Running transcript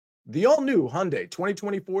The all-new Hyundai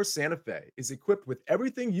 2024 Santa Fe is equipped with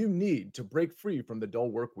everything you need to break free from the dull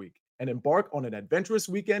work week and embark on an adventurous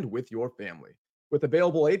weekend with your family. With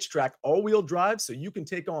available H-Track all-wheel drive so you can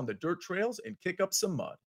take on the dirt trails and kick up some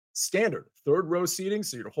mud. Standard third-row seating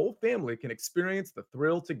so your whole family can experience the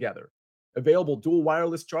thrill together. Available dual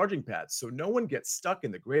wireless charging pads so no one gets stuck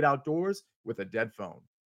in the great outdoors with a dead phone.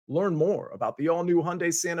 Learn more about the all-new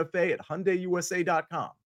Hyundai Santa Fe at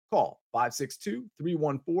HyundaiUSA.com. Call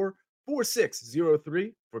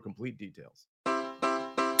 562-314-4603 for complete details.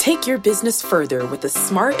 Take your business further with the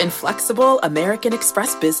smart and flexible American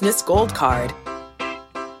Express Business Gold Card.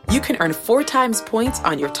 You can earn 4 times points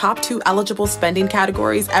on your top 2 eligible spending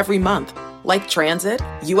categories every month, like transit,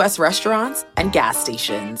 U.S. restaurants, and gas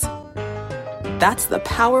stations. That's the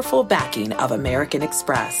powerful backing of American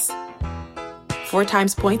Express. 4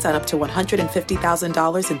 times points on up to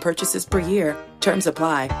 $150,000 in purchases per year. Terms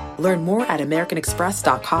apply. Learn more at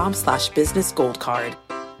americanexpress.com/businessgoldcard.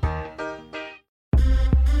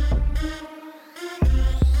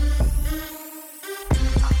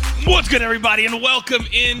 What's good, everybody, and welcome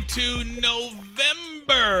into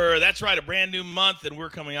November. That's right, a brand new month, and we're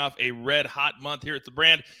coming off a red-hot month here at The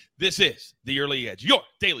Brand. This is The Early Edge, your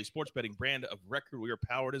daily sports betting brand of record. We are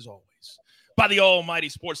powered, as always, by the almighty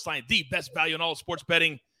Sportsline, the best value in all sports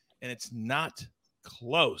betting, and it's not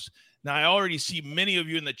close. Now, I already see many of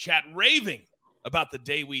you in the chat raving about the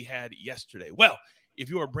day we had yesterday. Well, if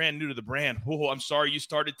you are brand new to the brand, I'm sorry you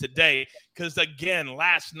started today because, again,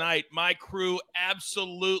 last night, my crew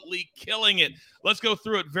absolutely killing it. Let's go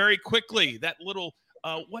through it very quickly. That little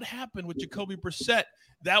what happened with Jacoby Brissett?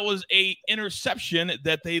 That was a interception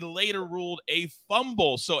that they later ruled a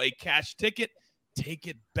fumble. So a cash ticket, take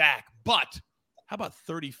it back. But how about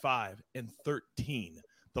 35-13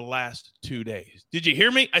 the last 2 days? Did you hear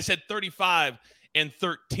me? I said 35-13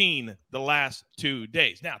 the last 2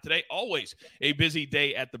 days. Now, today, always a busy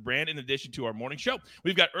day at the brand. In addition to our morning show,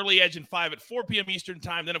 we've got Early Edge and 5 at 4 p.m. Eastern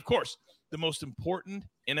time. Then, of course, the most important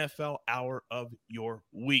NFL hour of your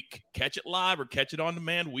week. Catch it live or catch it on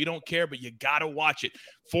demand. We don't care, but you got to watch it.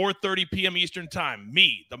 4:30 p.m. Eastern time.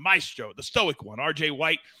 Me, the maestro, the stoic one, RJ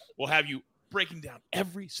White, will have you breaking down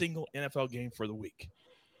every single NFL game for the week.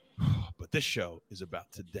 But this show is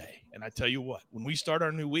about today. And I tell you what, when we start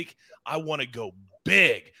our new week, I want to go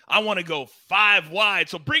big. I want to go 5 wide.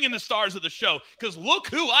 So bring in the stars of the show, because look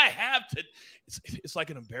who I have to. It's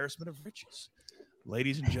like an embarrassment of riches.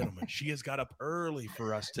 Ladies and gentlemen, she has got up early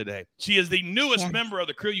for us today. She is the newest member of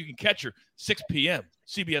the crew. You can catch her 6 p.m.,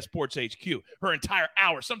 CBS Sports HQ. Her entire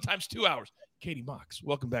hour, sometimes 2 hours. Katie Mox,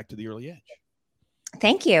 welcome back to The Early Edge.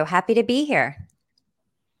 Thank you. Happy to be here.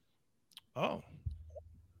 Oh,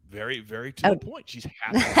 very, very to the point. She's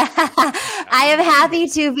happy. I am happy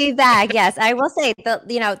to be back. Yes, I will say,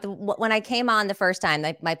 when I came on the first time,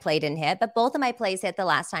 my play didn't hit, but both of my plays hit the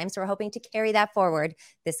last time. So we're hoping to carry that forward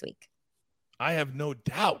this week. I have no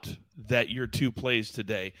doubt that your 2 plays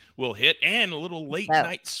today will hit, and a little late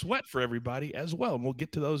night sweat for everybody as well. And we'll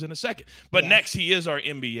get to those in a second. But next, he is our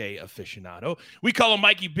NBA aficionado. We call him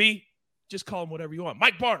Mikey B. Just call him whatever you want.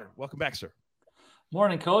 Mike Barner, welcome back, sir.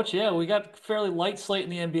 Morning, Coach. Yeah, we got fairly light slate in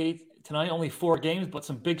the NBA tonight. Only 4 games, but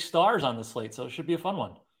some big stars on the slate, so it should be a fun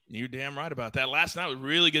one. You're damn right about that. Last night was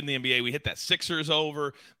really good in the NBA. We hit that Sixers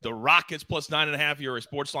over, the Rockets plus 9.5. You're a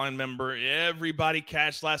Sportsline member. Everybody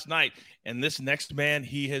cashed last night. And this next man,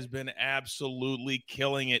 he has been absolutely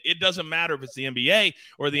killing it. It doesn't matter if it's the NBA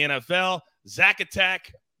or the NFL. Zach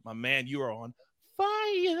Attack, my man, you are on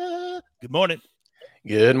fire. Good morning.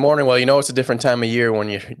 Good morning. Well, it's a different time of year when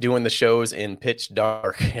you're doing the shows in pitch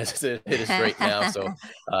dark as it is right now. So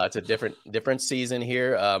it's a different season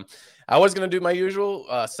here. I was going to do my usual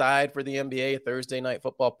side for the NBA Thursday night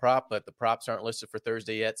football prop, but the props aren't listed for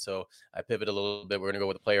Thursday yet. So I pivot a little bit. We're going to go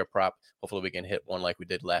with a player prop. Hopefully we can hit one like we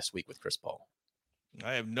did last week with Chris Paul.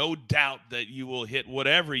 I have no doubt that you will hit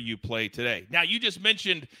whatever you play today. Now, you just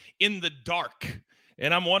mentioned in the dark.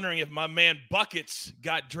 And I'm wondering if my man Buckets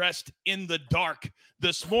got dressed in the dark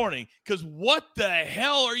this morning, because what the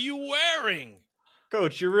hell are you wearing?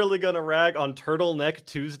 Coach, you're really going to rag on Turtleneck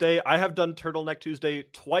Tuesday? I have done Turtleneck Tuesday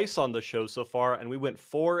twice on the show so far, and we went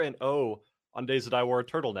 4-0 on days that I wore a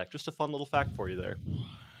turtleneck. Just a fun little fact for you there.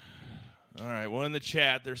 All right, well, in the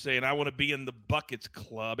chat, they're saying, I want to be in the Buckets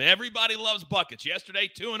Club. Everybody loves Buckets. Yesterday,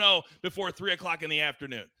 2-0 before 3 o'clock in the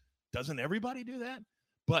afternoon. Doesn't everybody do that?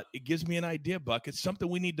 But it gives me an idea, Buck. It's something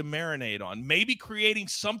we need to marinate on. Maybe creating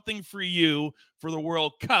something for you for the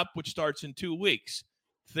World Cup, which starts in 2 weeks.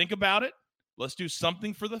 Think about it. Let's do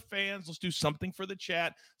something for the fans. Let's do something for the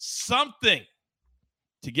chat. Something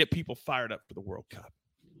to get people fired up for the World Cup.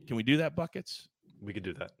 Can we do that, Buckets? We could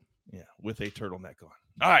do that. Yeah, with a turtleneck on.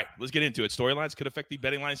 All right, let's get into it. Storylines could affect the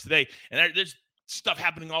betting lines today. And there's stuff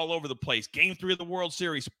happening all over the place. Game 3 of the World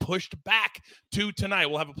Series pushed back to tonight.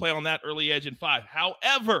 We'll have a play on that early edge in 5.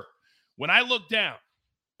 However, when I look down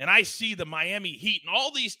and I see the Miami Heat and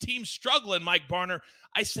all these teams struggling, Mike Barner,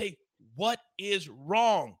 I say, what is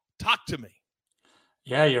wrong? Talk to me.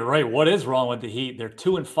 Yeah, you're right. What is wrong with the Heat? They're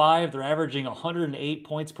 2-5. They're averaging 108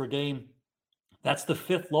 points per game. That's the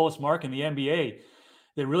 5th lowest mark in the NBA.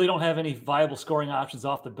 They really don't have any viable scoring options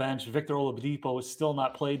off the bench. Victor Oladipo is still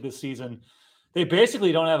not played this season. They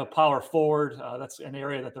basically don't have a power forward. That's an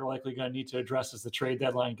area that they're likely going to need to address as the trade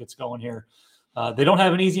deadline gets going here. They don't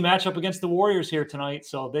have an easy matchup against the Warriors here tonight,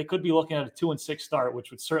 so they could be looking at a 2-6 start, which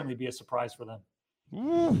would certainly be a surprise for them.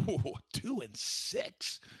 Ooh,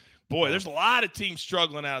 2-6. Boy, there's a lot of teams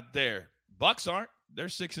struggling out there. Bucks aren't. They're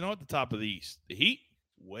 6-0 at the top of the East. The Heat,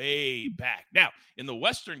 way back. Now, in the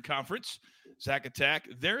Western Conference, Zach Attack,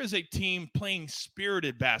 there is a team playing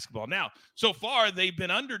spirited basketball. Now, so far, they've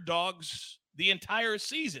been underdogs the entire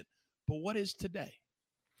season. But what is today?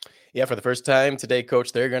 Yeah, for the first time today,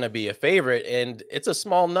 Coach, they're going to be a favorite, and it's a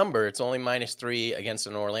small number. It's only -3 against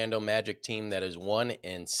an Orlando Magic team that is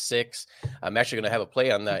 1-6. I'm actually going to have a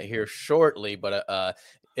play on that here shortly, but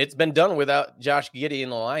it's been done without Josh Giddey in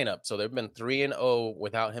the lineup. So they've been 3-0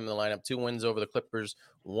 without him in the lineup. 2 wins over the Clippers,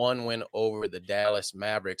 1 win over the Dallas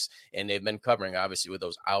Mavericks, and they've been covering, obviously, with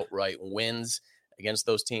those outright wins against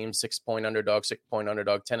those teams. 6-point underdog, 6-point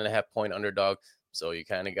underdog, 10.5-point underdog. So you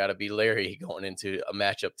kind of got to be leery going into a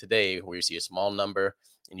matchup today where you see a small number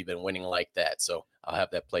and you've been winning like that. So I'll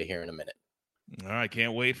have that play here in a minute. All right,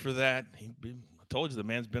 can't wait for that. I told you the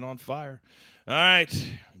man's been on fire. All right,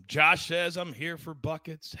 Josh says, I'm here for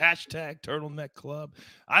buckets. Hashtag Turtleneck Club.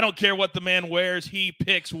 I don't care what the man wears. He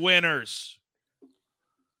picks winners.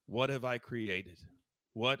 What have I created?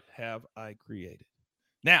 What have I created?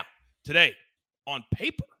 Now, today, on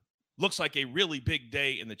paper, looks like a really big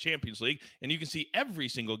day in the Champions League, and you can see every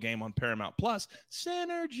single game on Paramount Plus.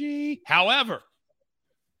 Synergy. However,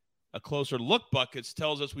 a closer look, Buckets,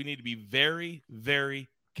 tells us we need to be very, very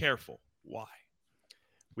careful. Why?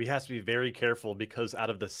 We have to be very careful because out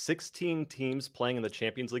of the 16 teams playing in the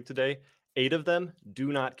Champions League today, 8 of them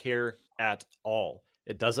do not care at all.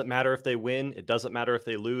 It doesn't matter if they win. It doesn't matter if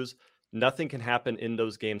they lose. Nothing can happen in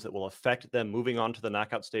those games that will affect them moving on to the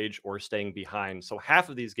knockout stage or staying behind. So half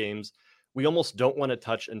of these games, we almost don't want to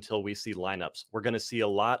touch until we see lineups. We're going to see a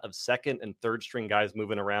lot of second and third string guys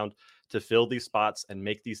moving around to fill these spots and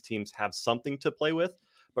make these teams have something to play with.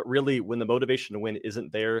 But really, when the motivation to win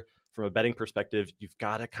isn't there from a betting perspective, you've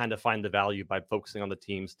got to kind of find the value by focusing on the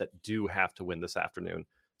teams that do have to win this afternoon.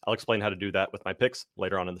 I'll explain how to do that with my picks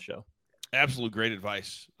later on in the show. Absolute great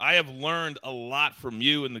advice. I have learned a lot from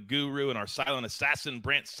you and the guru and our silent assassin,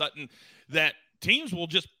 Brant Sutton, that teams will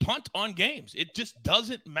just punt on games. It just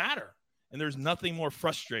doesn't matter. And there's nothing more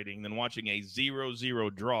frustrating than watching a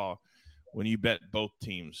 0-0 draw when you bet both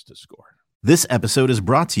teams to score. This episode is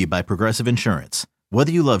brought to you by Progressive Insurance.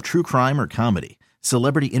 Whether you love true crime or comedy,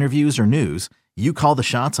 celebrity interviews or news, you call the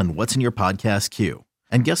shots on what's in your podcast queue.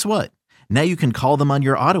 And guess what? Now you can call them on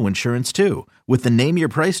your auto insurance too with the Name Your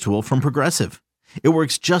Price tool from Progressive. It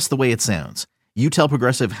works just the way it sounds. You tell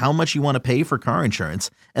Progressive how much you want to pay for car insurance,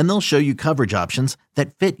 and they'll show you coverage options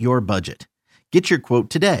that fit your budget. Get your quote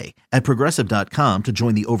today at Progressive.com to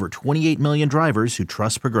join the over 28 million drivers who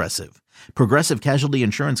trust Progressive. Progressive Casualty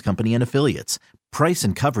Insurance Company and Affiliates. Price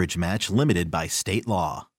and coverage match limited by state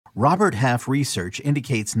law. Robert Half research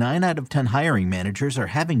indicates 9 out of 10 hiring managers are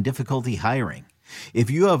having difficulty hiring. If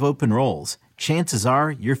you have open roles, chances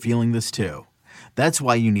are you're feeling this too. That's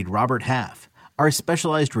why you need Robert Half. Our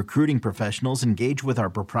specialized recruiting professionals engage with our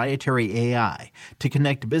proprietary AI to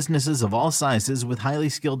connect businesses of all sizes with highly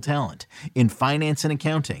skilled talent in finance and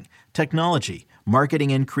accounting, technology,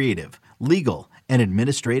 marketing and creative, legal, and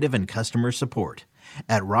administrative and customer support.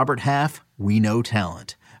 At Robert Half, we know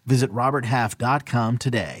talent. Visit roberthalf.com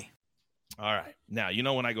today. All right. Now, you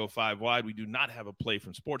know when I go 5 wide, we do not have a play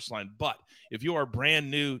from Sportsline. But if you are brand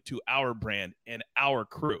new to our brand and our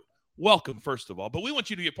crew, welcome, first of all. But we want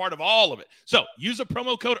you to be a part of all of it. So use a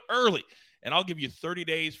promo code EARLY, and I'll give you 30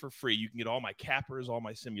 days for free. You can get all my cappers, all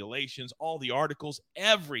my simulations, all the articles,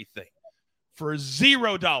 everything for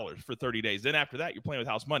 $0 for 30 days. Then after that, you're playing with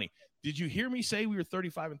house money. Did you hear me say we were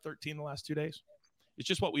 35-13 the last 2 days? It's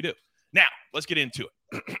just what we do. Now, let's get into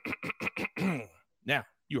it. Now,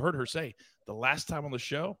 you heard her say the last time on the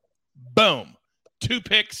show, boom, 2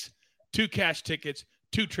 picks, 2 cash tickets,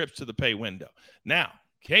 2 trips to the pay window. Now,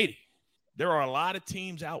 Katie, there are a lot of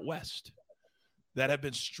teams out west that have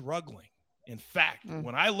been struggling. In fact,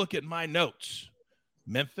 when I look at my notes,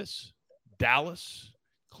 Memphis, Dallas,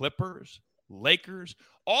 Clippers, Lakers.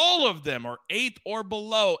 All of them are 8th or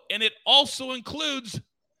below, and it also includes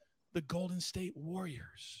the Golden State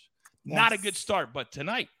Warriors. Yes. Not a good start, but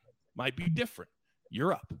tonight might be different.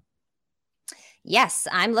 You're up. Yes,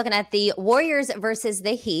 I'm looking at the Warriors versus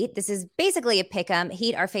the Heat. This is basically a pick 'em.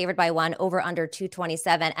 Heat are favored by 1, over under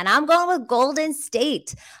 227. And I'm going with Golden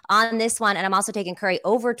State on this one. And I'm also taking Curry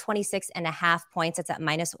over 26.5 points. It's at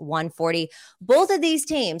minus 140. Both of these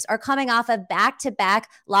teams are coming off of back-to-back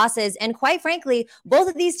losses. And quite frankly, both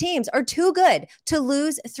of these teams are too good to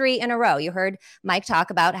lose 3 in a row. You heard Mike talk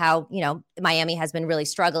about how, Miami has been really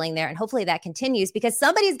struggling there. And hopefully that continues because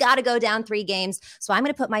somebody's got to go down 3 games. So I'm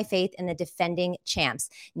going to put my faith in the defending champs.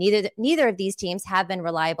 Neither of these teams have been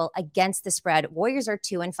reliable against the spread. Warriors are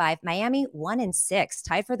 2-5, Miami 1-6,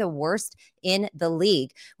 tied for the worst in the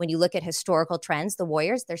league. When you look at historical trends, the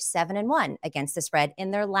Warriors, they're 7-1 against the spread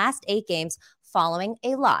in their last 8 games following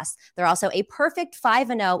a loss. They're also a perfect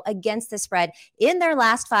 5-0 against the spread in their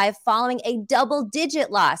last 5 following a double-digit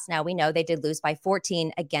loss. Now, we know they did lose by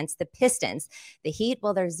 14 against the Pistons. The Heat,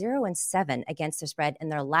 well, they're 0-7 against the spread in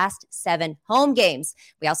their last 7 home games.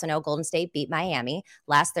 We also know Golden State beat Miami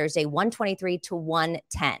last Thursday,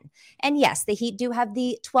 123-110. And yes, the Heat do have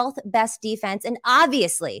the 12th best defense, and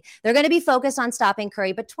obviously they're going to be focused on stopping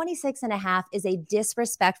Curry, but 26.5 is a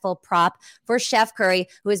disrespectful prop for Chef Curry,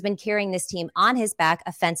 who has been carrying this team on his back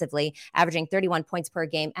offensively, averaging 31 points per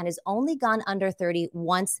game and has only gone under 30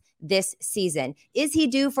 once this season. Is he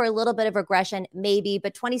due for a little bit of regression? Maybe,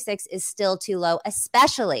 but 26 is still too low,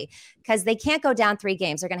 especially because they can't go down 3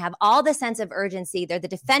 games. They're going to have all the sense of urgency. They're the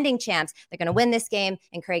defending champs. They're going to win this game,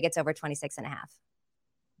 and Curry gets over 26.5.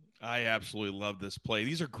 I absolutely love this play.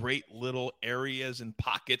 These are great little areas and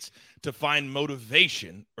pockets to find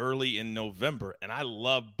motivation early in November, and I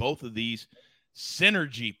love both of these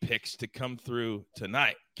synergy picks to come through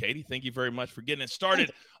tonight. Katie, thank you very much for getting it started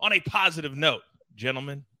on a positive note.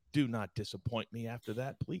 Gentlemen, do not disappoint me after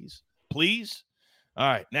that, please. Please. All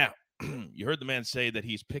right. Now, you heard the man say that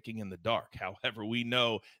he's picking in the dark. However, we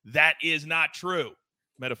know that is not true,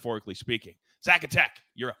 metaphorically speaking. Zach Attack,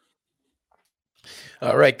 you're up.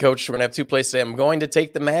 All right, Coach, we're going to have 2 plays today. I'm going to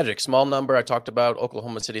take the Magic. Small number. I talked about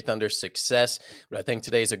Oklahoma City Thunder's success, but I think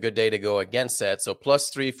today's a good day to go against that. So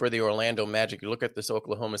 +3 for the Orlando Magic. You look at this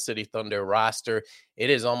Oklahoma City Thunder roster, it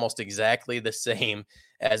is almost exactly the same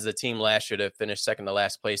as the team last year to finish second to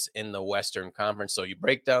last place in the Western Conference. So you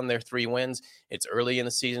break down their 3 wins. It's early in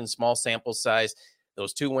the season, small sample size.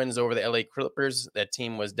 Those 2 wins over the LA Clippers, that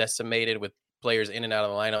team was decimated with players in and out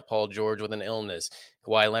of the lineup. Paul George with an illness,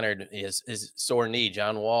 Kawhi Leonard is sore knee,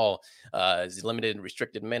 John Wall is limited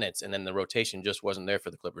restricted minutes, and then the rotation just wasn't there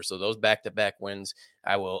for the Clippers. So those back-to-back wins,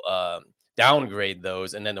 I will downgrade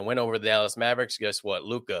those. And then the win over the Dallas Mavericks, guess what?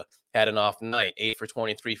 Luka had an off night, 8 for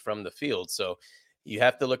 23 from the field. So you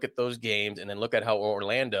have to look at those games and then look at how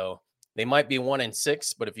Orlando, they might be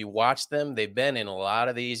 1-6, but if you watch them, they've been in a lot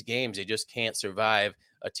of these games. They just can't survive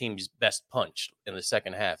a team's best punch in the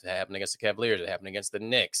second half. It happened against the Cavaliers. It happened against the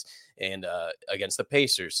Knicks and against the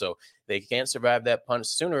Pacers. So they can't survive that punch.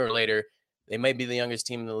 Sooner or later, they may be the youngest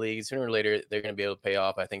team in the league. Sooner or later, they're going to be able to pay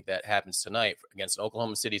off. I think that happens tonight against an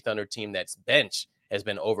Oklahoma City Thunder team that's bench has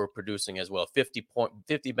been overproducing as well.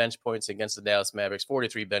 50 bench points against the Dallas Mavericks,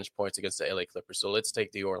 43 bench points against the LA Clippers. So let's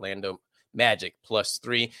take the Orlando Magic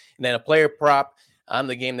 +3. And then a player prop on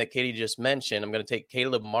the game that Katie just mentioned. I'm going to take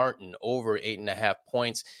Caleb Martin over 8.5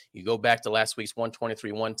 points. You go back to last week's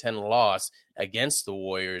 123-110 loss against the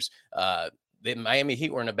Warriors. The Miami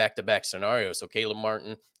Heat were in a back-to-back scenario. So Caleb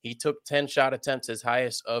Martin, he took 10 shot attempts, his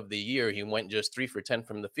highest of the year. He went just 3 for 10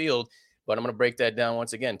 from the field. But I'm going to break that down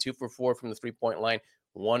once again. 2 for 4 from the three-point line,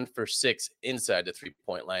 1 for 6 inside the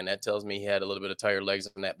three-point line. That tells me he had a little bit of tired legs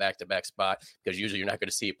in that back-to-back spot, because usually you're not going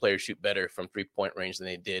to see a player shoot better from three-point range than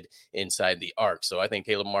they did inside the arc. So I think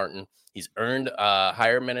Caleb Martin, he's earned a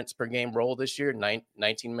higher minutes per game role this year,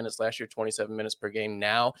 19 minutes last year, 27 minutes per game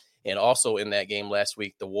now. And also in that game last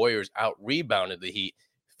week, the Warriors out-rebounded the Heat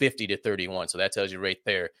 50-31. So that tells you right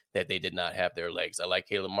there that they did not have their legs. I like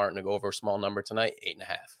Caleb Martin to go over a small number tonight,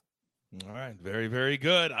 8.5. All right. Very, very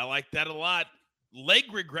good. I like that a lot.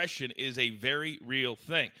 Leg regression is a very real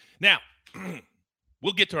thing. Now,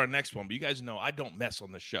 we'll get to our next one, but you guys know I don't mess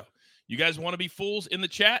on this show. You guys want to be fools in the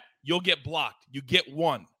chat? You'll get blocked. You get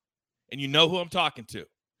one. And you know who I'm talking to.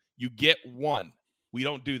 You get one. We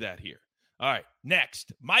don't do that here. All right.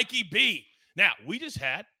 Next, Mikey B. Now, we just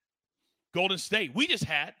had Golden State. We just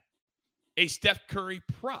had a Steph Curry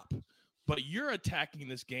prop. But you're attacking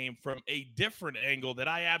this game from a different angle that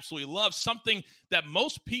I absolutely love, something that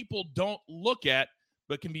most people don't look at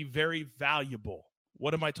but can be very valuable.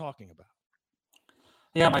 What am I talking about?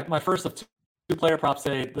 Yeah, my first of player props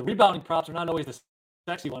today. The rebounding props are not always the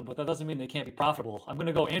sexy one, but that doesn't mean they can't be profitable. I'm going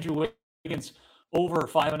to go Andrew Wiggins over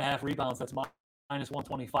 5.5 rebounds. That's minus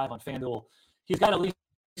 125 on FanDuel. He's got at least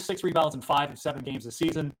 6 rebounds in 5 of 7 games this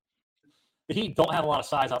season. The Heat don't have a lot of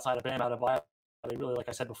size outside of Bam Adebayo. They really, like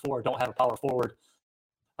I said before, don't have a power forward.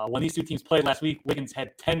 When these two teams played last week, Wiggins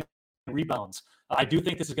had 10 rebounds. I do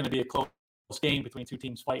think this is going to be a close game between two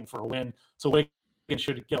teams fighting for a win. So Wiggins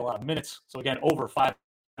should get a lot of minutes. So again, over 5.5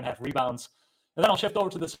 rebounds. And then I'll shift over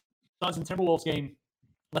to the Suns and Timberwolves game.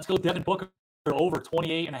 Let's go Devin Booker over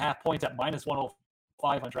 28.5 points at minus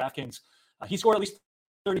 105 on DraftKings. He scored at least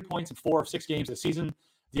 30 points in 4 of 6 games this season.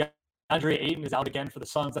 DeAndre Ayton is out again for the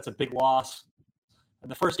Suns. That's a big loss. In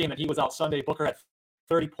the first game that he was out Sunday, Booker had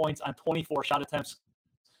 30 points on 24 shot attempts.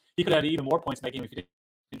 He could have had even more points in that game if he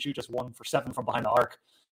didn't shoot just 1 for 7 from behind the arc.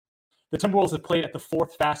 The Timberwolves have played at the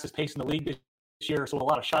 4th fastest pace in the league this year, so a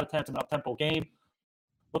lot of shot attempts in an up-tempo game.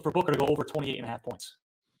 Look for Booker to go over 28.5 points.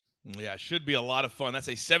 Yeah, should be a lot of fun. That's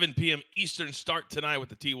a 7 p.m. Eastern start tonight with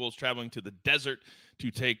the T-Wolves traveling to the desert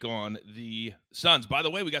to take on the Suns. By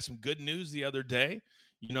the way, we got some good news the other day.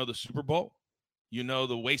 You know, the Super Bowl. You know,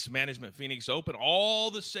 the Waste Management Phoenix Open,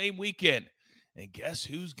 all the same weekend. And guess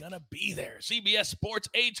who's going to be there? CBS Sports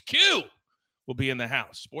HQ will be in the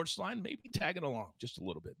house. Sportsline maybe tagging along just a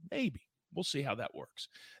little bit. Maybe. We'll see how that works.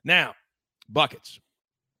 Now, buckets.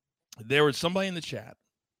 There was somebody in the chat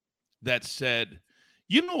that said,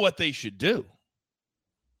 you know what they should do?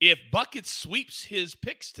 If Buckets sweeps his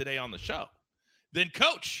picks today on the show, then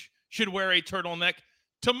Coach should wear a turtleneck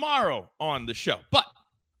tomorrow on the show. But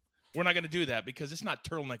we're not going to do that because it's not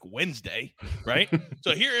Turtleneck Wednesday, right?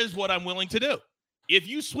 So here is what I'm willing to do. If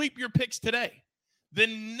you sweep your picks today,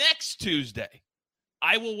 then next Tuesday,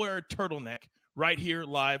 I will wear a turtleneck right here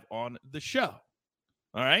live on the show.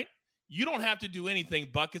 All right? You don't have to do anything,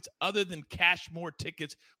 Buckets, other than cash more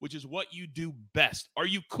tickets, which is what you do best. Are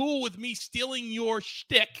you cool with me stealing your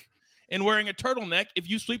shtick and wearing a turtleneck if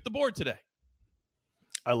you sweep the board today?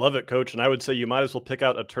 I love it, Coach. And I would say you might as well pick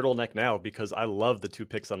out a turtleneck now because I love the 2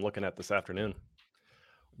 picks I'm looking at this afternoon.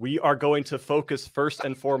 We are going to focus first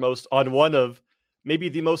and foremost on one of maybe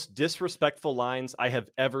the most disrespectful lines I have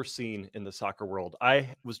ever seen in the soccer world. I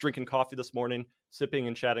was drinking coffee this morning, sipping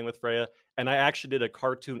and chatting with Freya, and I actually did a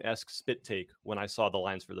cartoon-esque spit take when I saw the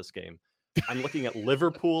lines for this game. I'm looking at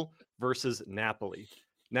Liverpool versus Napoli.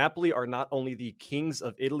 Napoli are not only the kings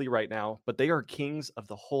of Italy right now, but they are kings of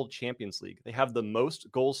the whole Champions League. They have the most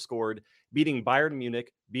goals scored, beating Bayern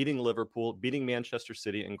Munich, beating Liverpool, beating Manchester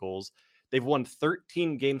City in goals. They've won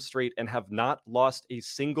 13 games straight and have not lost a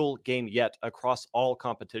single game yet across all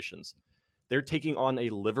competitions. They're taking on a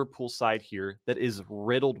Liverpool side here that is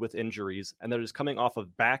riddled with injuries and that is coming off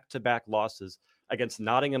of back-to-back losses against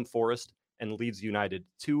Nottingham Forest and Leeds United,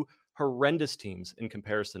 2 horrendous teams in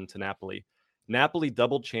comparison to Napoli. Napoli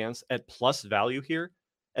double chance at plus value here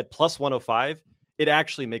at plus 105. It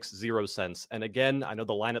actually makes 0 sense. And again, I know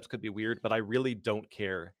the lineups could be weird, but I really don't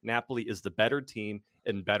care. Napoli is the better team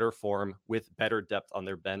in better form with better depth on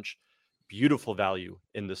their bench. Beautiful value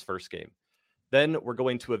in this first game. Then we're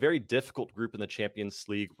going to a very difficult group in the Champions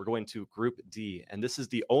League. We're going to Group D, and this is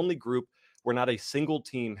the only group where not a single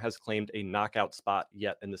team has claimed a knockout spot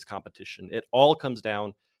yet in this competition. It all comes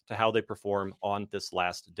down to how they perform on this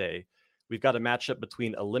last day. We've got a matchup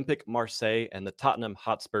between Olympique Marseille and the Tottenham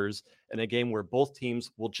Hotspurs in a game where both teams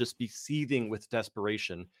will just be seething with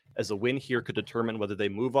desperation, as a win here could determine whether they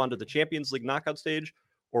move on to the Champions League knockout stage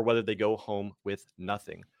or whether they go home with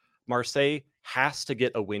nothing. Marseille has to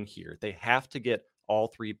get a win here. They have to get all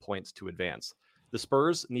 3 points to advance. The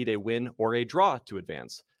Spurs need a win or a draw to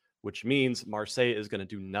advance, which means Marseille is going to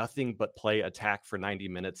do nothing but play attack for 90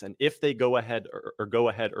 minutes. And if they go ahead or go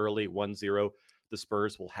ahead early 1-0, the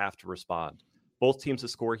Spurs will have to respond. Both teams to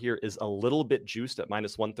score here is a little bit juiced at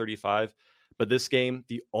minus 135, but this game,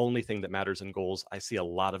 the only thing that matters in goals, I see a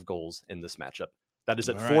lot of goals in this matchup. That is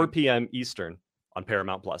at 4 p.m. Eastern on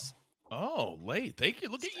Paramount Plus. Oh, late. Thank you.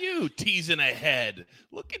 Look at you teasing ahead.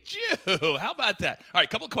 Look at you. How about that? All right,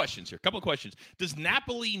 couple of questions here. Does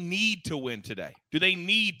Napoli need to win today? Do they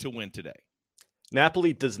need to win today?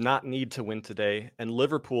 Napoli does not need to win today, and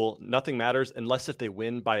Liverpool, nothing matters unless if they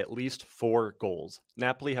win by at least 4 goals.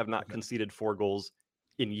 Napoli have not conceded 4 goals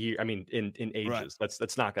in ages. Right.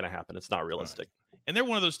 That's not going to happen. It's not realistic. Right. And they're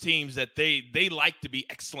one of those teams that they like to be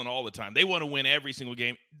excellent all the time. They want to win every single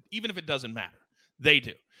game, even if it doesn't matter. They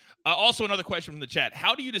do. Also, another question from the chat.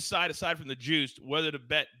 How do you decide, aside from the juice, whether to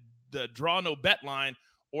bet the draw no bet line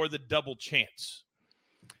or the double chance?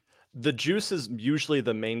 The juice is usually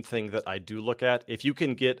the main thing that I do look at. If you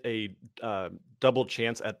can get a double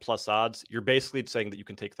chance at plus odds, you're basically saying that you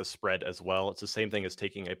can take the spread as well. It's the same thing as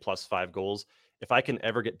taking a plus 5 goals. if I can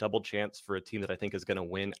ever get double chance for a team that I think is going to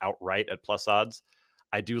win outright at plus odds,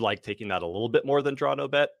 I do like taking that a little bit more than draw no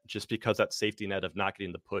bet, just because that safety net of not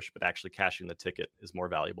getting the push, but actually cashing the ticket is more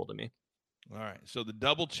valuable to me. All right. So the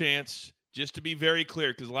double chance, just to be very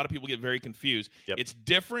clear, because a lot of people get very confused. Yep. It's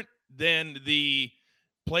different than the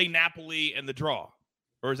play Napoli and the draw.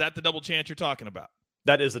 Or is that the double chance you're talking about?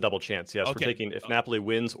 That is a double chance, yes. Okay. We're taking if Napoli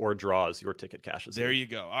wins or draws, your ticket cashes. There you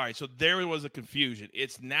go. All right, so there was a confusion.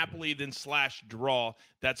 It's Napoli then / draw.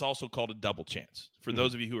 That's also called a double chance for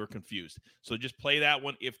those of you who are confused. So just play that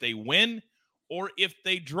one. If they win or if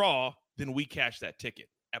they draw, then we cash that ticket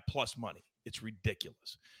at plus money. It's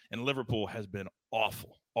ridiculous. And Liverpool has been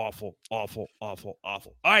awful, awful, awful, awful,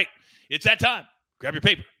 awful. All right, it's that time. Grab your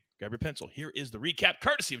paper. Grab your pencil. Here is the recap,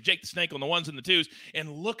 courtesy of Jake the Snake on the ones and the twos.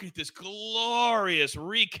 And look at this glorious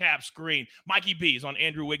recap screen. Mikey B is on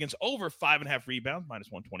Andrew Wiggins, over 5.5 rebounds,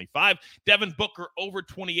 -125. Devin Booker, over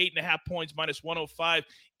 28.5 points, -105.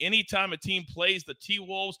 Anytime a team plays the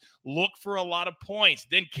T-Wolves, look for a lot of points.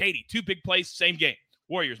 Then Katie, 2 big plays, same game.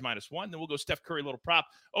 Warriors -1. Then we'll go Steph Curry, little prop,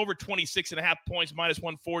 over 26.5 points,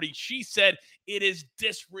 -140. She said it is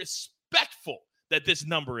disrespectful that this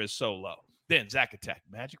number is so low. Then Zach Attack,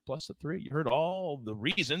 Magic plus the 3. You heard all the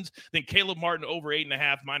reasons. Then Caleb Martin over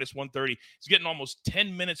 8.5, -130. He's getting almost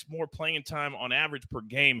 10 minutes more playing time on average per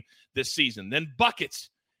game this season. Then buckets,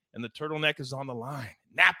 and the turtleneck is on the line.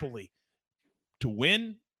 Napoli to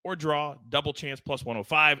win or draw, double chance plus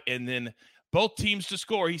 105. And then both teams to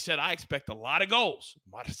score. He said, I expect a lot of goals.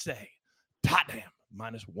 Marseille, Tottenham,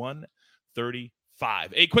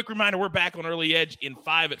 -135. A quick reminder, we're back on Early Edge in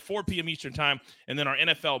 5 at 4 p.m. Eastern Time, and then our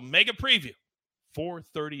NFL Mega Preview,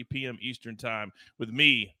 4:30 p.m. Eastern Time, with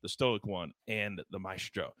me, the Stoic One, and the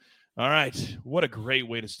Maestro. All right, what a great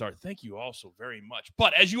way to start. Thank you all so very much.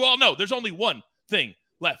 But as you all know, there's only one thing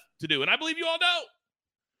left to do, and I believe you all know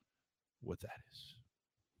what that is.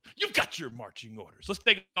 You've got your marching orders. Let's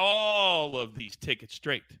take all of these tickets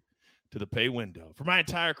straight to the pay window. For my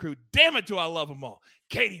entire crew, damn it, do I love them all.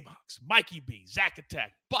 Katie Mox, Mikey B, Zach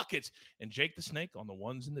Attack, Buckets, and Jake the Snake on the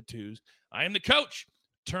ones and the twos. I am the coach.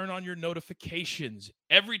 Turn on your notifications.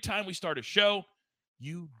 Every time we start a show,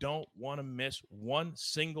 you don't want to miss one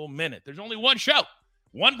single minute. There's only one show,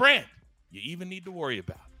 one brand you even need to worry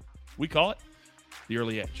about. We call it The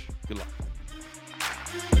Early Edge. Good luck.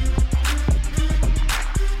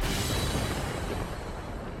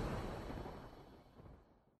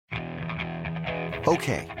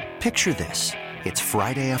 Okay, picture this. It's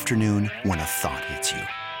Friday afternoon when a thought hits you.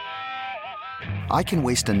 I can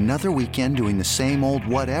waste another weekend doing the same old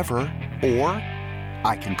whatever, or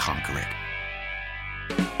I can conquer it.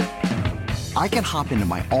 I can hop into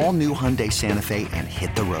my all-new Hyundai Santa Fe and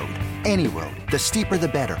hit the road. Any road. The steeper, the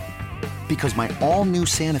better. Because my all-new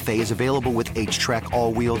Santa Fe is available with H-Track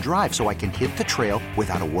all-wheel drive, so I can hit the trail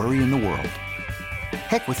without a worry in the world.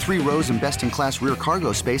 Heck, with 3 rows and best-in-class rear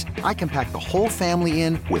cargo space, I can pack the whole family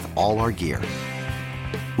in with all our gear.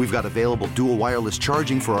 We've got available dual wireless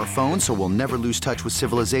charging for our phones, so we'll never lose touch with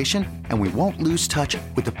civilization, and we won't lose touch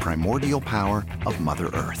with the primordial power of Mother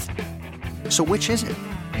Earth. So which is it?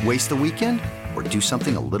 Waste the weekend or do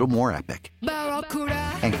something a little more epic?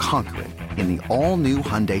 And conquer it in the all-new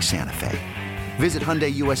Hyundai Santa Fe. Visit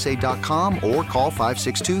HyundaiUSA.com or call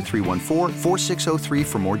 562-314-4603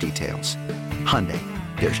 for more details. Hyundai,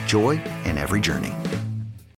 there's joy in every journey.